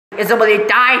if somebody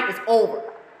died, it's over.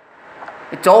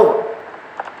 It's over.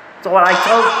 So what I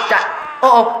told that.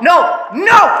 Uh-oh, no!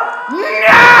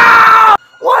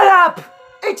 What up?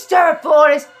 It's Jared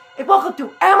Flores, and welcome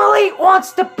to Emily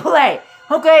Wants to Play.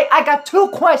 Okay, I got 2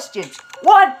 questions.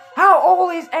 1, how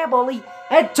old is Emily?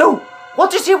 And 2, what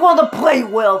does she want to play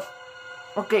with?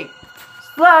 Okay,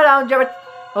 slow down, Jared.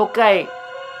 Okay.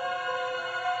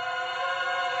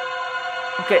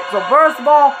 Okay, so first of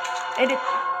all,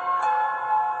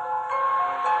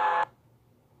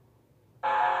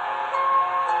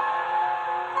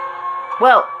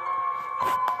 well,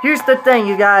 here's the thing,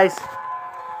 you guys.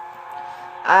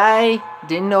 I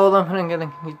didn't know that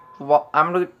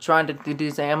I'm trying to do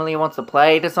this. Emily Wants to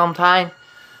Play to sometime.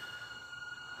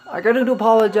 I gotta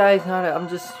apologize. I'm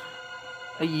just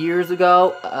years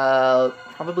ago,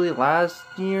 probably last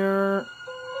year.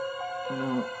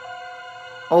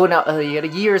 Oh no,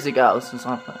 years ago, so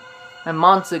something, and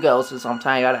months ago, so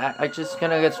sometime. I just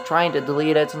gonna trying to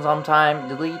delete it since sometime.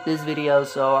 Delete this video,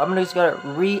 so I'm just gonna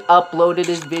re-upload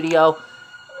this video.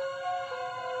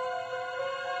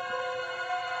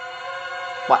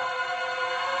 What?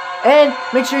 And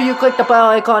make sure you click the bell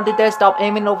icon on the desktop,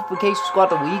 aiming notifications squad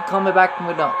the week coming back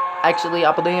with actually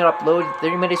upload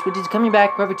 30 minutes, which is coming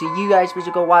back over to you guys. Which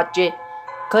you go watch it,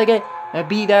 click it, and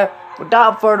be there.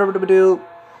 Without further ado,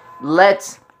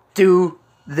 let's do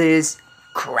this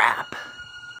crap.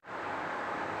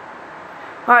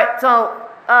 Alright, so,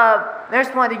 there's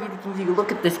one that you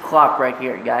look at this clock right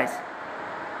here, guys.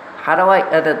 How do I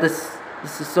edit this?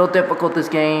 This is so difficult, this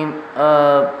game.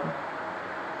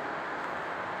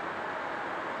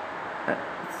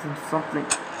 Something.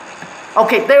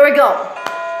 Okay, there we go.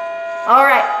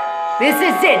 Alright, this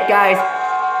is it, guys.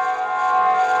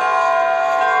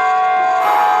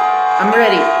 I'm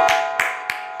ready.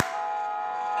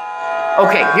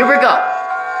 Okay, here we go.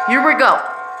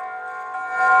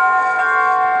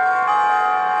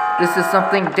 This is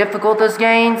something difficult, this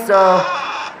game, so...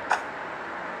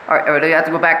 Alright, we have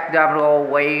to go back down all the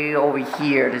way over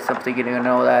here. There's something you're gonna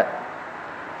know that.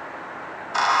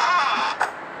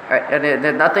 Alright, and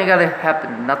then nothing gonna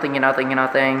happen. Nothing.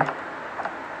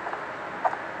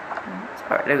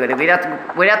 Alright,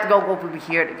 we have to go over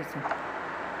here.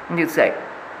 And you say,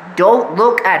 don't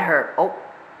look at her. Oh,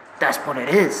 that's what it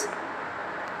is.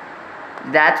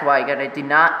 That's why I do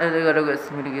not go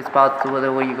spots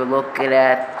where you can look at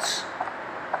it.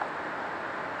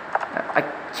 I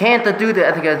can't do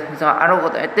that because I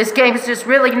don't. This game is just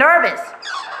really nervous.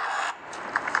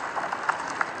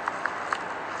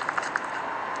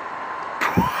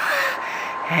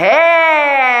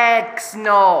 Heck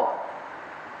no!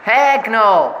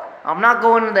 I'm not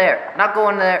going there. Not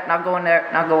going there.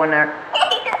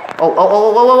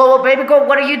 Oh, baby girl,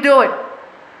 what are you doing?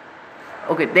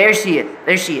 Okay, there she is.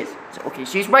 Okay,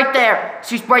 she's right there.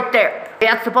 You're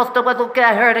not supposed to look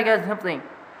at her to get something.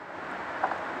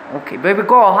 Okay, baby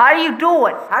girl, how are you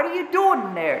doing?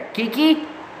 In there, Kiki?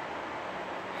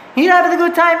 You having a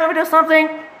good time over there,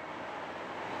 something?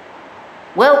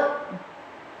 Well,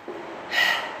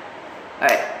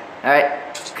 alright.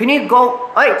 Can you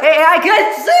go? Hey, I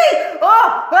can't see!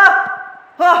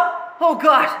 Oh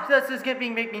gosh, this is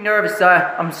make me nervous.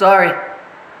 I'm sorry.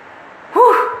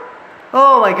 Whew.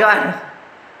 Oh my god.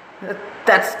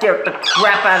 That scared the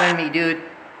crap out of me, dude.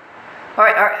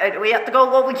 Alright, we have to go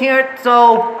over here,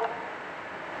 so...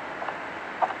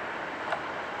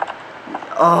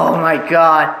 Oh my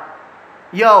god.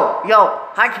 Yo,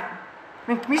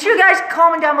 can you guys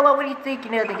comment down below what you think?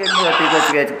 I think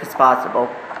it's possible.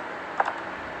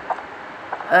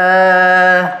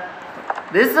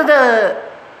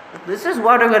 This is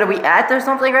what we're gonna be at or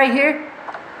something right here?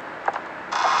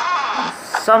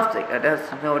 Something. I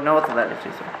don't know what that is.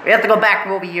 We have to go back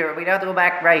over here. We have to go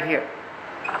back right here.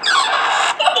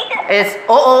 It's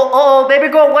oh, baby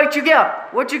girl, where'd you go?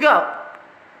 Where'd you go?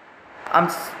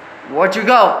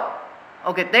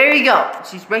 Okay, there you go.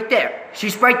 She's right there.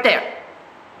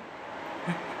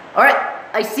 Alright,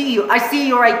 I see you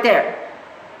right there.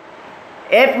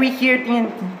 Every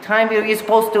time you're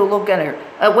supposed to look at her.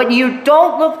 When you're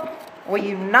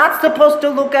not supposed to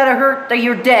look at her, then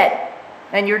you're dead.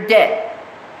 And you're dead.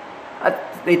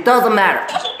 It doesn't matter.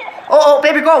 Oh,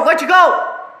 baby girl, where'd you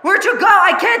go?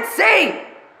 I can't see.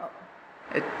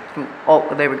 Oh,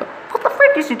 there we go. What the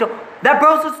frick is she doing? That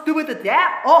bro's so stupid to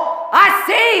that. Oh, I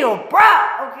see you,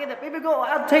 bro. Okay, the baby girl,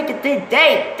 I'll take it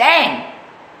today. Dang.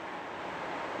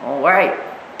 Alright.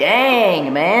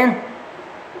 Dang, man.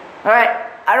 Alright.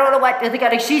 I don't know what to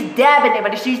think. She's dabbing it,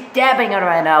 but she's dabbing it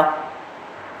right now.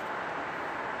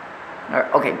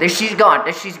 Alright, okay, there she's gone.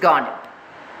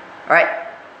 Alright.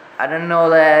 I didn't know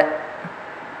that.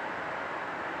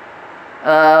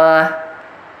 My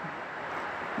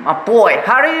boy,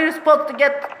 how are you supposed to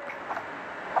get...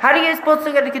 How are you supposed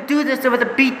to do this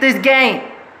to beat this game?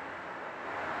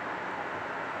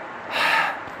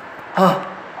 Oh.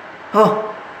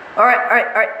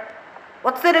 Alright.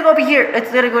 Let's let it over here.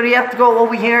 You have to go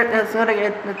over here. Let's let it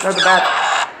get the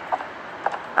bathroom.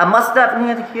 I must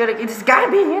have here. It's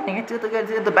gotta be here. To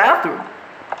the bathroom.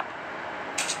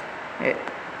 Hey.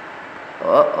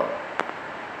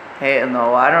 Hey,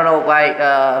 no, I don't know why.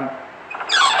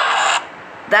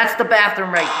 That's the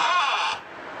bathroom right here.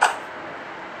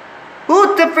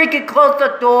 Who the freaking closed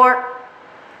the door?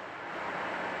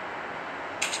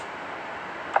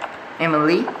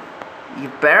 Emily, you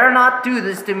better not do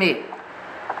this to me.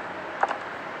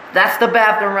 That's the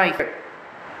bathroom right here.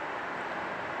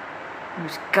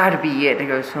 There's gotta be it.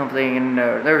 There's something in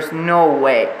there. There's no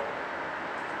way.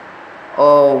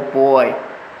 Oh boy.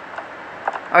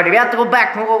 Alright, we have to go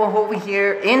back over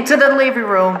here into the living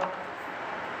room.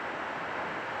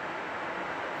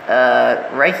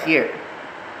 Right here.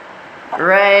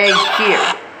 Right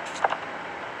here.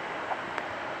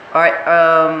 Alright,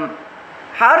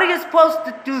 how are you supposed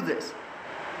to do this?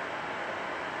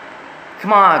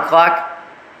 Come on, clock.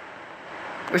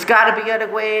 There's gotta be a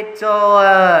way to,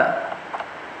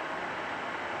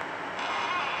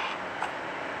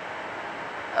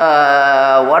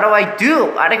 what do I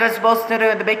do? I think I'm supposed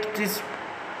to make this...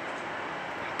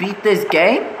 beat this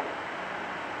game?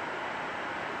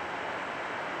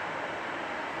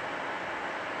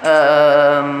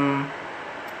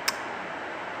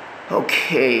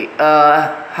 Okay,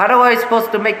 how do I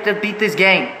supposed to beat this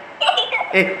game?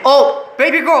 Oh,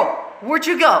 baby girl, where'd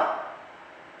you go?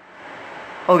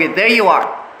 Okay, there you are.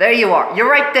 You're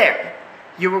right there.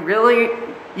 You were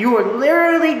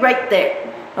literally right there.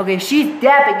 Okay, she's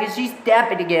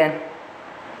dapping again.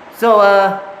 So,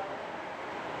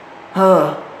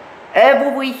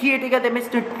 over here they got the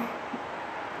Mr.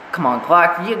 Come on,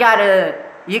 clock. You gotta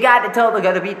tell them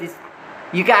to beat this.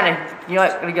 You gotta.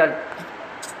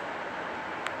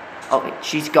 Okay,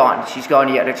 she's gone. She's gone.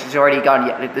 She's already gone.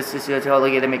 This is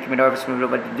totally gonna make me nervous when I'm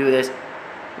about to do this.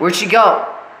 Where'd she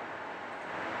go?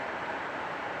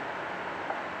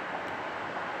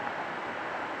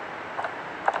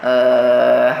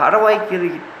 How do I get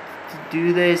to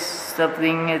do this?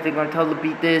 Something is they gonna tell her to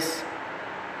beat this?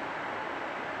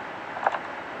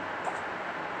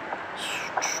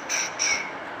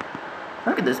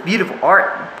 Look at this beautiful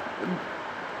art.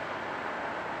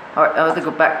 Alright, I have to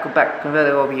go back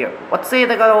over here. Let's say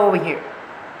they go over here.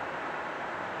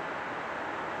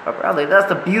 Oh, probably that's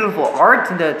the beautiful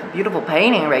art and the beautiful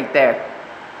painting right there.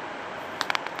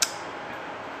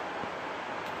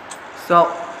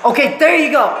 So, okay, there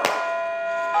you go.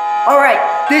 Alright,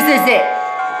 this is it.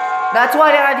 That's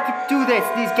why I had to do this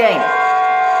game.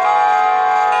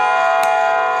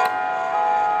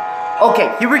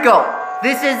 Okay, here we go.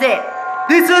 This is it.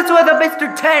 This is with the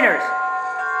Mr. Tanners.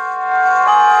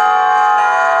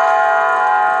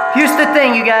 Here's the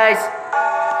thing, you guys.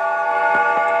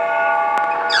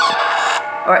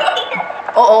 Alright.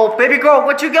 Uh-oh, baby girl,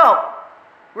 where'd you go?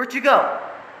 Where'd you go?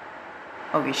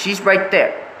 Okay, she's right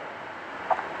there.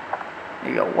 There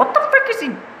you go. What the frick is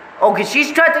he? Okay,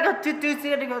 she's trying to go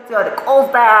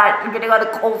close that. You're gonna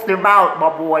close their mouth, my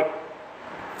boy.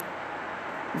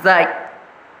 It's like,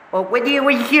 well, when you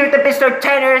hear the Mr.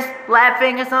 Tanners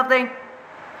laughing or something,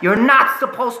 you're not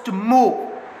supposed to move.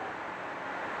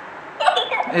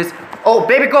 Oh,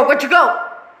 baby girl, where'd you go?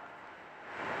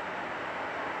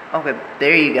 Okay,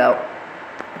 there you go.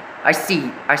 I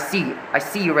see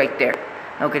you right there.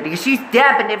 Okay, because she's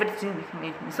dabbing if it's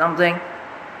something.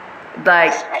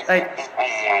 Like.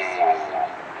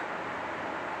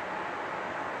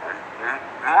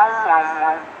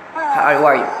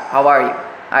 How are you?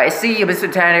 I see you, Mr.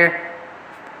 Tanner.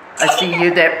 I see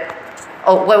you there.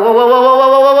 Oh, wait,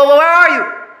 whoa, where are you?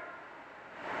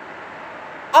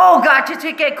 Oh, God, just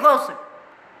get closer.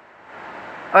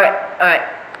 Alright.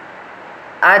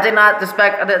 I did not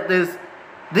expect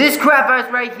this crap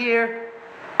is right here.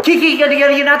 Kiki,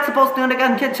 you're not supposed to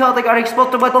tell the guy you're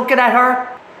supposed to be looking at her.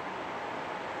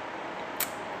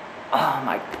 Oh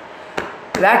my,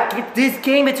 this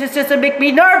game, it just doesn't make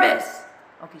me nervous.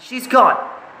 Okay, she's gone.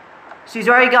 She's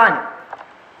already gone.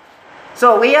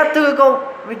 So we have to go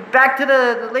back to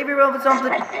the living room or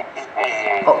something.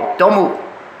 Oh, don't move.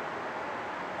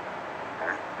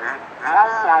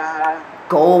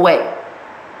 Go away.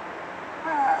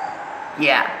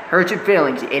 Yeah, hurt your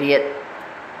feelings, idiot.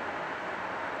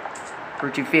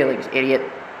 Hurt your feelings, idiot.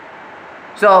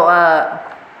 So,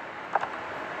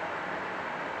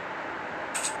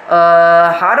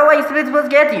 how do I supposed to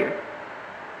get here?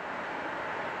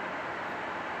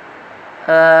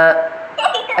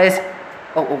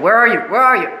 Oh, where are you? Where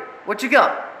are you? Where'd you go?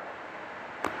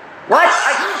 What?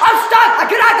 I'm stuck! I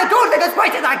cannot do this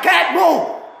place and I can't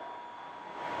move!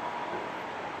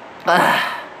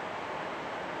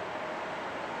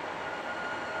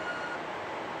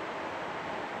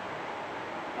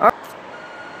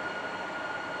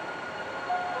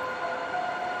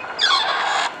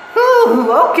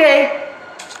 Whew, okay.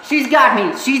 She's got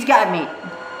me. She's got me.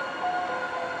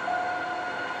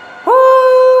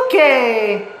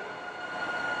 Okay.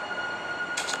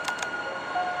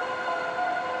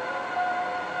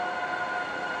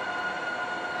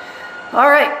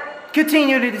 Alright.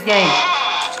 Continue to this game.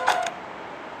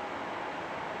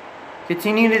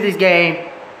 Continue to this game.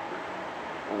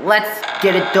 Let's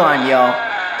get it done, yo.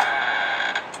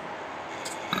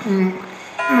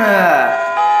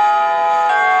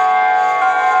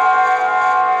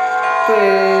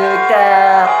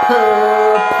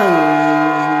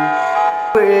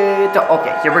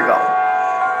 Okay, here we go.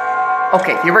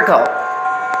 Okay, here we go. Alright,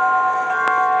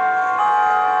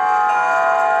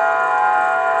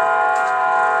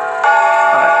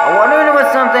 I wonder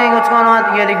what's something. What's going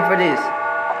on getting for this?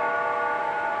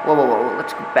 Whoa, whoa, whoa.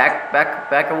 Let's go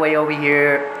back away over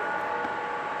here.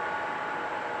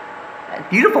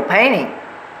 Beautiful painting.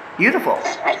 Beautiful.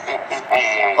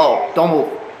 Oh, don't move.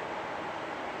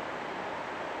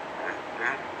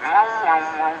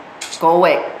 Go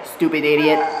away, stupid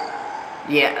idiot.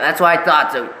 Yeah, that's what I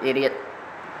thought so, idiot.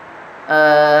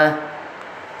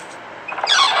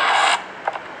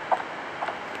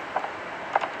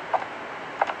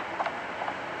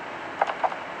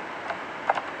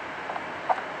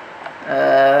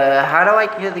 How do I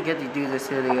really get to do this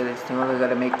here? I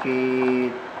gotta make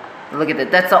it. Look at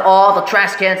that. That's all the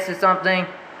trash cans or something.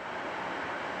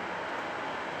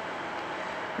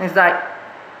 It's like,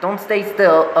 don't stay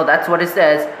still. Oh, that's what it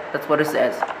says. That's what it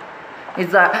says.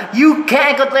 It's like, you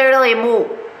can't literally move.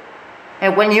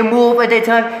 And when you move at that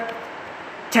time,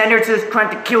 Tanner's is trying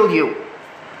to kill you.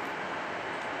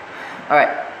 Alright.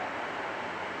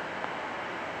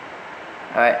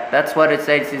 Alright, that's what it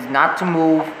says. Is not to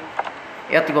move.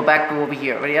 You have to go back to over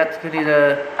here. But you have to do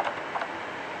the...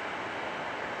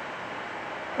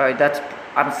 Alright, that's...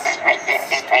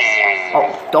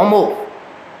 Oh, don't move.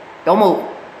 Don't move.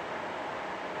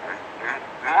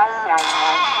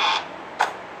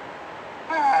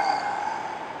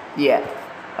 Yeah,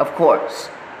 of course.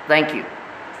 Thank you.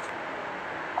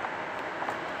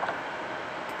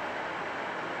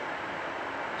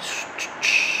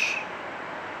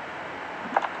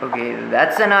 Okay,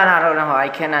 that's an I don't know. I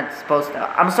cannot supposed to.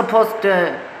 I'm supposed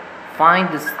to find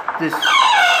this.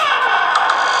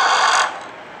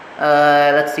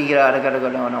 Let's see here. I gotta go.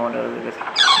 No.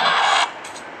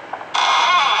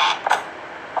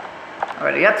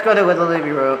 Alright, we have to go to the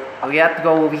living room. We have to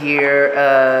go over here.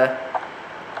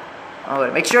 Oh,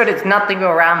 make sure there's nothing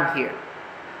around here.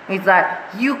 He's like,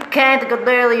 you can't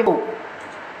literally move.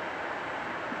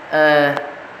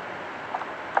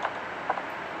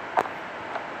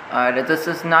 Alright, this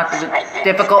is not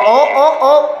difficult.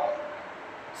 Oh!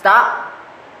 Stop.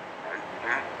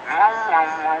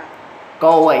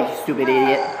 Go away, you stupid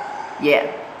idiot. Yeah,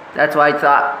 that's what I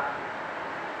thought.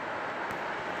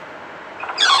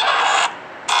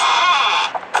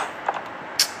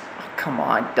 Oh, come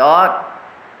on, dog.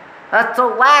 That's the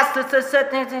last.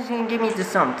 Give me to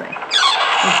something.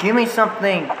 Give me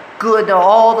something good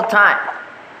all the time.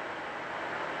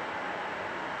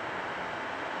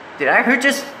 Did I hear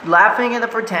just laughing at the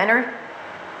pretender?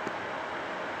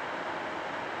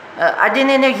 I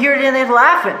didn't hear it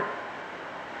laughing.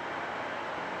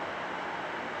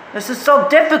 This is so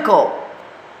difficult.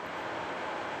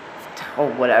 Oh,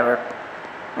 whatever.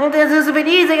 This is a bit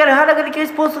easy. How am I gonna get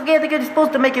supposed to get? They're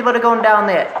supposed to make it, but they're going down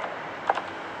there.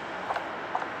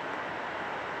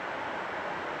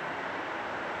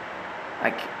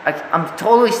 I'm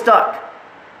totally stuck.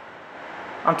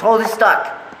 I'm totally stuck.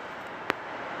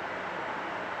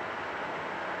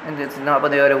 And it's not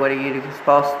what the other way you're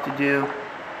supposed to do.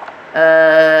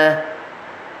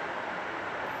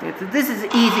 This is an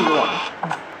easy one.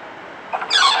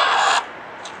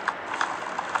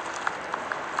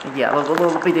 Yeah,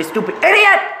 look at this stupid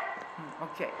idiot!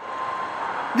 Okay.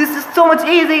 This is so much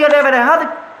easier than ever. How the...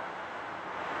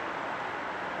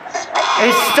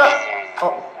 It's stuck.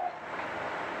 Oh.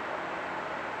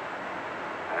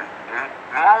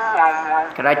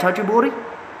 Can I touch your booty?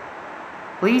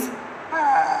 Please?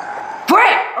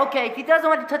 Great! Okay, he doesn't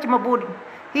want to touch my booty.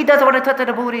 He doesn't want to touch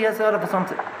the booty as out of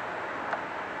something.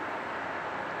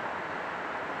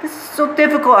 This is so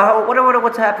difficult.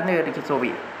 What's happening there to get over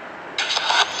here?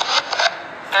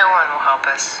 No one will help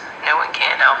us. No one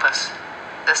can help us.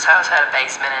 This house had a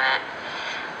basement in it.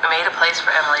 We made a place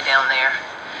for Emily down there.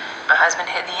 My husband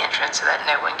hid the entrance so that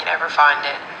no one could ever find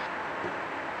it.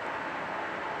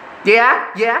 Yeah?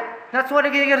 That's what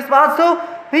you're supposed to?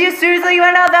 Are you seriously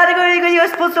went out there? You're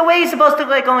supposed to, where are you supposed to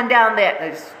like going down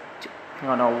there?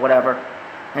 Oh no, whatever.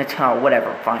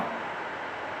 Whatever, fine.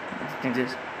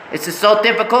 It's just so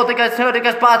difficult to get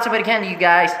spots with again, you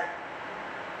guys.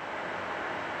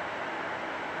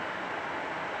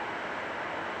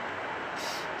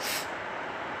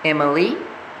 Emily?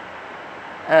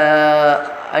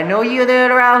 I know you're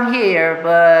there around here,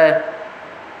 but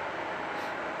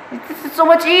this is so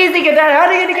much easier than how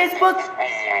are you gonna get spots?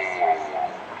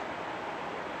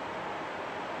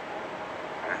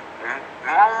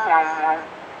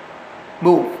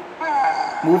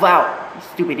 Move out, you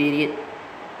stupid idiot.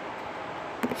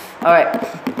 Alright.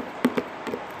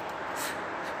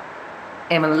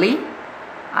 Emily,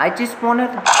 I just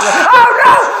wanted to... Oh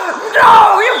no!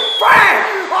 No, you friend!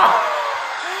 Oh,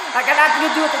 I got nothing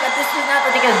to do with it. This is not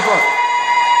the biggest book.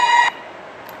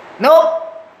 Nope.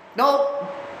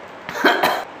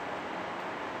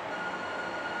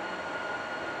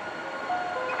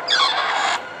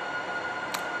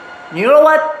 You know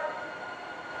what?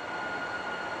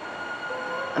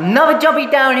 I'm never jumping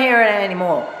down here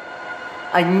anymore.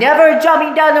 I'm never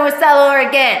jumping down to a cellar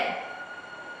again.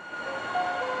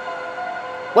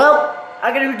 Well,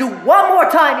 I'm gonna do one more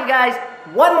time, you guys.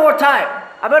 One more time.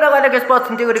 I'm gonna let us spots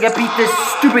and do it to get beat this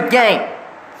stupid game.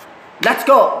 Let's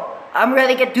go. I'm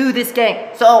ready to do this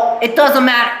game. So it doesn't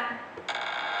matter.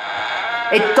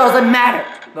 It doesn't matter.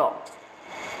 No.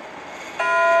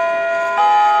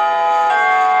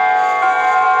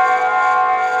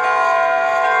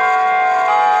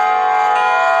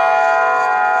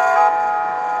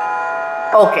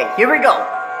 Okay, here we go.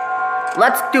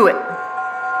 Let's do it.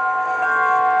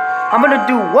 I'm gonna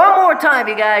do one more time,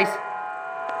 you guys.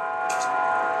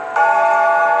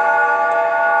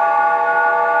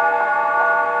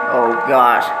 Oh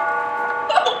gosh.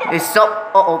 It's so...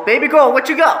 Uh-oh, baby girl, where'd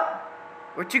you go?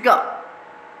 Where'd you go?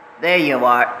 There you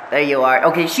are. There you are.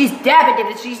 Okay, she's dabbing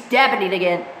it. She's dabbing it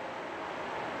again.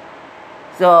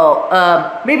 So,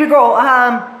 baby girl,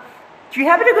 you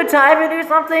having a good time or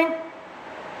something?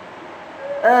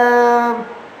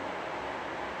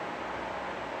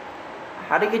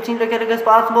 How do you get to get as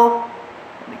possible?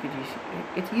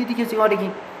 It's you because you want to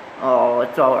get... Oh,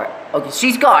 it's alright. Okay,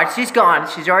 she's gone. She's gone.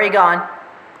 She's already gone.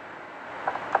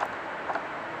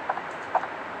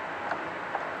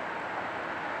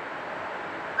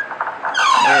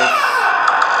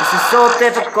 This is so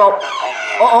difficult.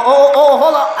 Oh,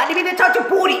 hold on. I didn't mean to touch your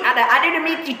booty. I didn't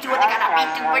mean to do it.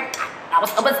 That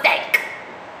was a mistake.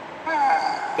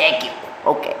 Thank you.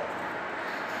 Okay.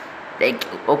 Thank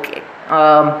you. Okay.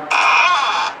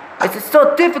 This is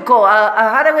so difficult.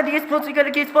 How do you supposed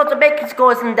to make it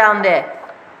scores down there?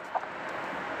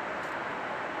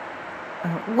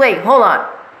 Wait, hold on.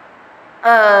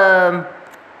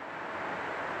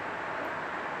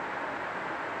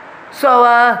 So,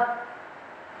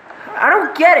 I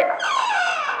don't get it.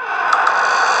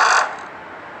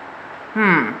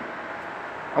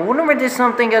 I wonder if there's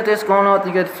something that is going on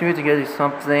to get through to get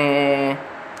something.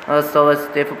 So it's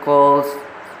difficult.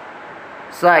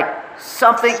 It's like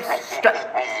something.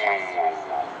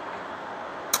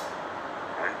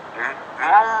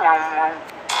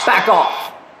 Back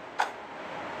off.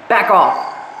 Back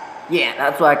off. Yeah,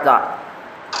 that's what I thought.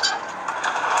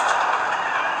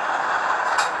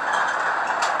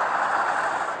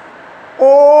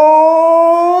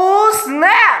 Oh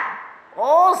snap!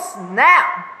 Oh snap!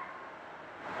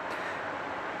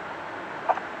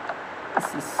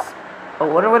 This is... I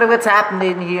wonder what's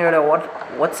happening here.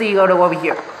 What's he going over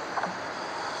here?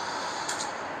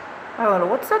 I don't know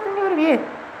what's happening over here.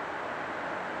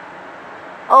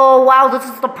 Oh wow, this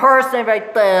is the person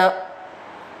right there.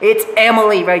 It's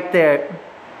Emily right there.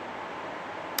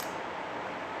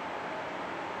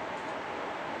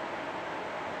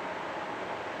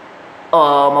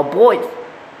 My boy.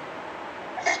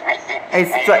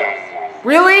 It's like,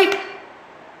 really?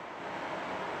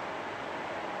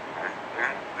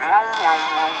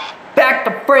 Back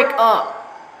the frick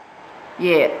up.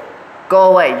 Yeah.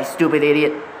 Go away, you stupid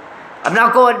idiot. I'm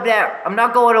not going there. I'm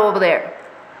not going over there.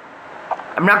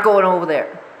 I'm not going over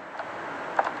there.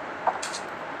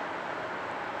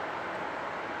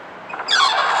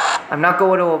 I'm not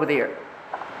going over there.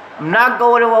 I'm not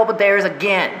going over there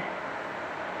again.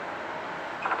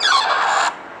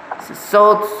 This is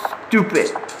so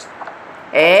stupid.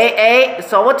 Hey,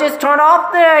 someone just turn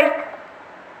off the...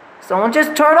 Someone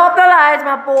just turn off the lights,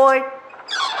 my boy.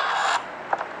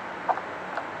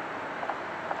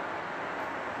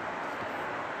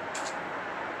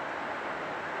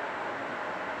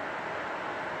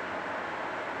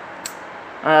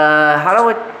 How do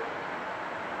I...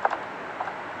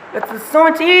 It's so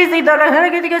much easy that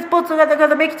I'm gonna get supposed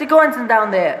to make the coins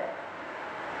down there.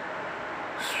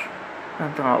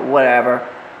 Whatever.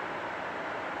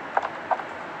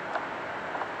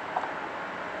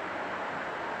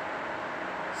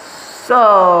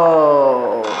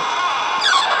 So...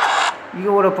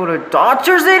 You wanna put a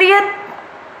Dodgers, idiot?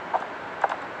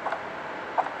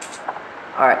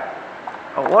 Alright.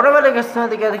 What about like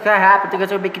something that happened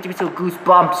because it'll make it give me some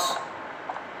goosebumps?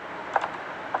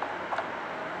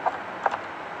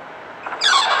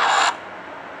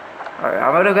 Alright,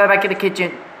 I'm gonna go back in the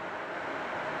kitchen.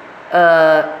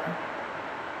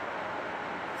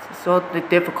 It's so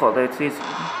difficult. It's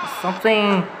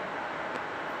something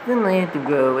need to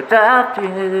go without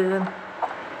you.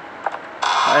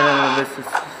 I don't know, this is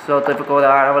so difficult.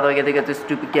 I don't really get to get this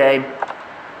stupid game.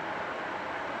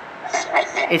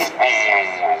 It's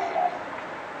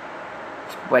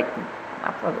wait,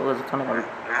 I thought it was kind of a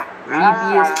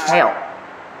previous hell.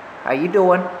 How you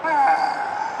doing?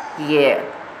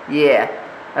 Yeah,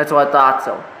 that's what I thought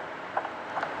so.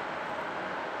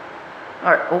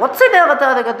 Alright, well, what's it about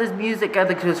that I got this music I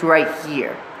think is right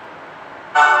here?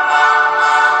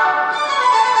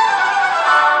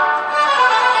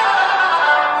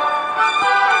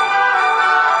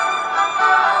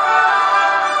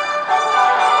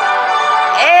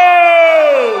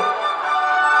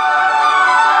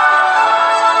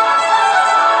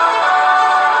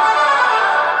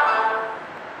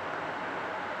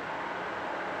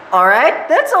 Alright,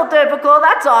 that's so typical,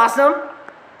 that's awesome.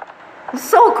 It's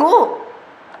so cool.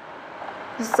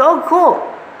 It's so cool.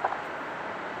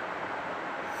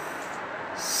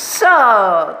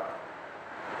 So,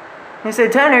 Mr.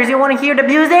 Tenners, you want to hear the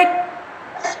music?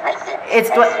 It's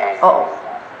the... Uh-oh.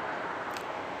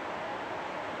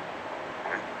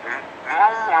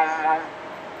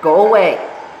 Go away,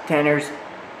 Tenners.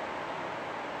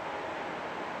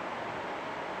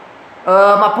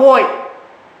 My boy.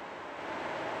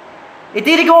 It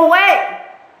didn't go away!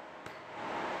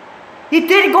 It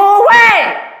didn't go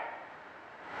away!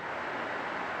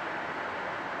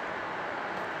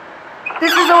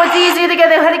 This is always easier to get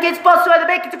the hurricane spot so I can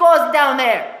make it to go down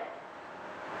there.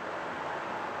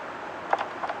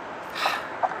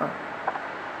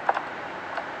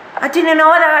 I didn't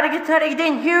know that I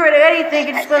didn't hear it or anything.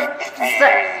 It's just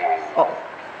like, oh.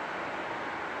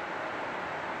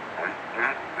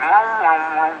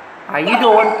 How you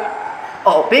doing?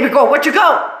 Oh, baby girl, where'd you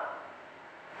go?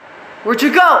 Where'd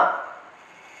you go?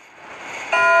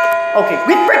 Okay,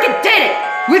 we freaking did it!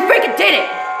 We freaking did it!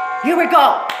 Here we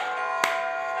go!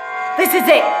 This is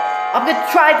it! I'm gonna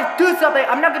try to do something.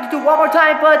 I'm not gonna do one more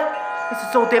time, but this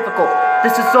is so difficult.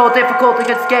 This is so difficult in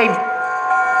this game.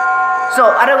 So,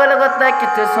 I don't wanna look like it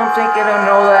does something, I don't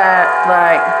know that,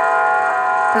 like...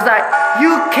 It's like,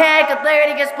 you can't get there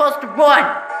and you're supposed to run!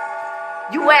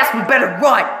 You asked me better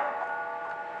run!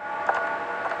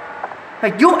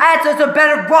 Like, you answers a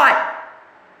better run!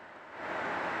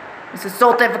 This is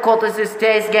so difficult, this is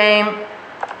today's game.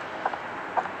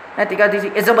 I think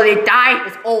if somebody died,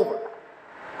 it's over.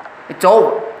 It's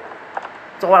over.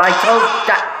 So what I told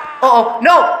that. Uh-oh,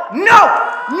 no! No!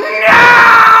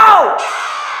 No!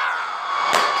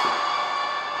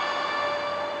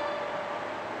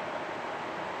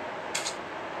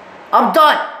 I'm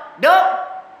done. Nope.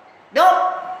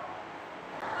 Nope.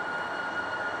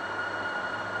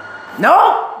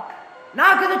 No!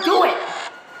 Not gonna do it!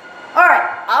 Alright,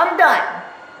 I'm done.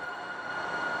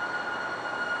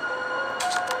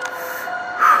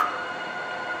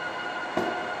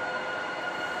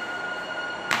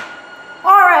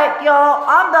 Alright, y'all,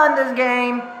 I'm done this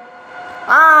game.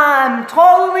 I'm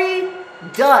totally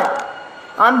done.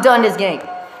 I'm done this game.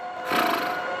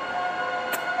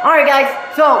 Alright,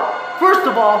 guys, so, first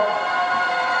of all,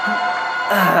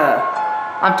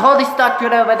 I'm totally stuck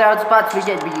without spots for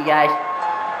you guys.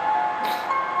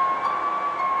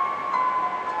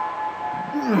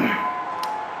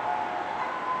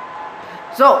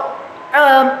 So,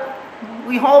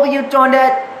 we hope you enjoyed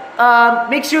that.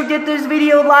 Make sure to give this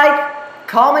video a like,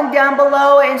 comment down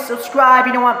below, and subscribe.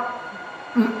 You know what?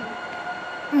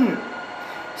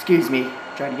 Excuse me.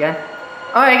 Try it again.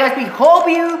 Alright, guys, we hope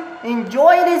you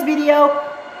enjoy this video.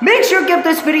 Make sure to give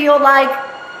this video a like,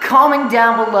 comment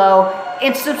down below,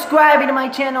 and subscribe to my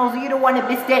channel so you don't want to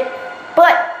miss it.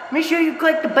 But make sure you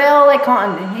click the bell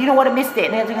icon. You don't want to miss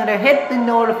it. And it's going to hit the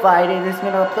notified, and it's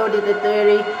going to upload it in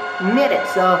 30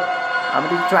 minutes. So I'm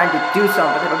just trying to do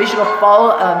something. Be sure to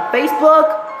follow on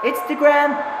Facebook,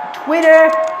 Instagram, Twitter,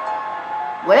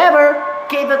 whatever.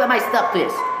 Keep up on my stuff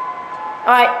is.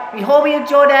 Alright, we hope you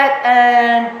enjoyed that,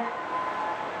 and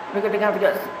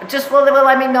Just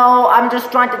let me know. I'm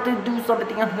just trying to do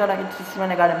something.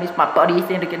 I gotta miss my buddies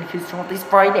and again this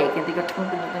Friday. I'm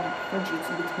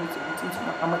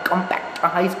gonna come back to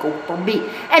high school for me.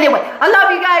 Anyway, I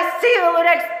love you guys. See you in the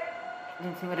next.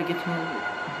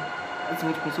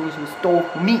 Store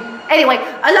for me. Anyway,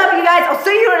 I love you guys. I'll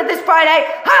see you this Friday.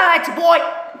 Highlight your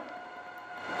boy.